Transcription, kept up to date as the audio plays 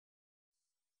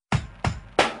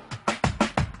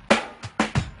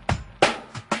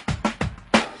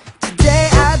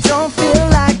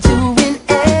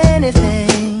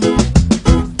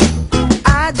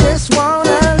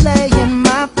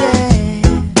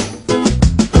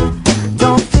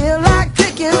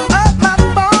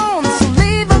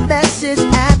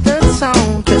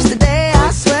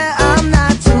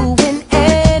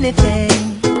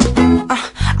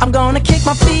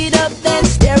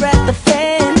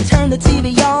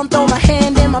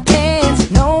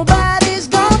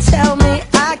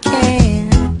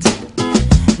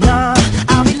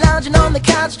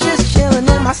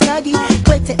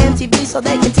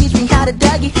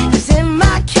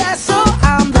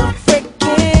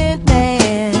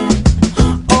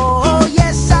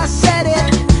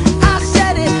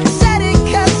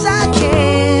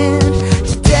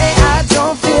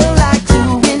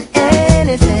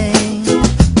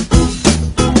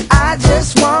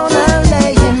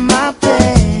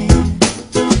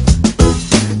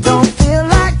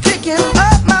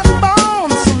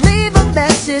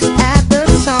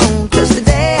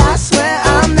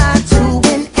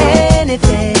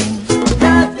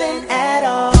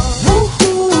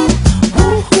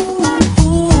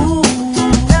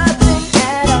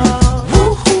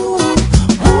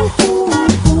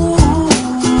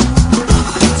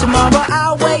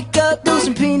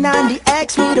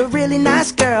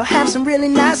really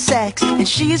nice sex, and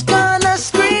she's gonna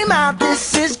scream out,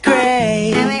 "This is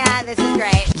great." Oh my god, this is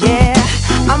great. Yeah,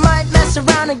 I might mess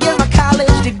around and get my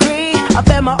college degree. I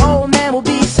bet my old man will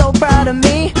be so proud of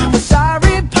me. But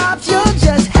sorry, Pops, you'll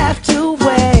just have to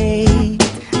wait.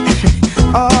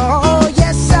 Oh,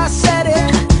 yes, I said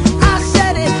it. I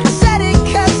said it. I said it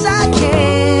 'cause I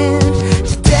can.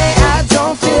 Today I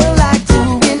don't feel like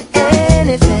doing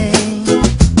anything.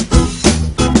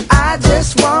 I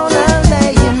just wanna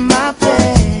lay in my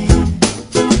bed.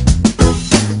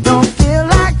 Don't feel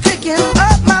like picking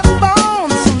up my phone,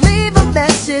 so leave a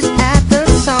message at the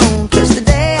tone. 'Cause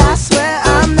today I swear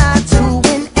I'm not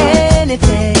doing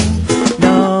anything.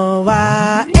 No,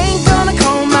 I ain't gonna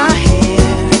comb my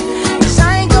hair, 'cause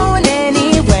I ain't going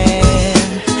anywhere.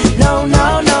 No, no,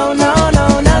 no, no, no,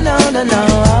 no, no, no, no.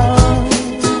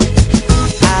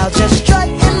 I'll just strut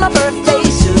in my birthday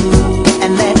suit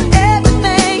and let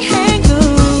everything hang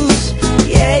loose.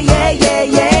 Yeah, yeah, yeah,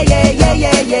 yeah, yeah, yeah,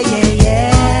 yeah, yeah, yeah,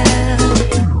 yeah.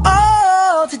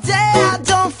 Oh, today I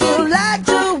don't feel like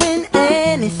doing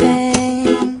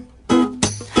anything.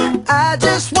 I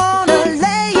just wanna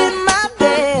lay in my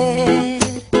bed.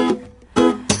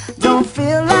 Don't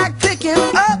feel like picking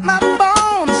up my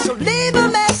phone, so leave a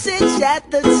message at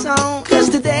the tone. 'Cause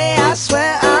today I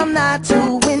swear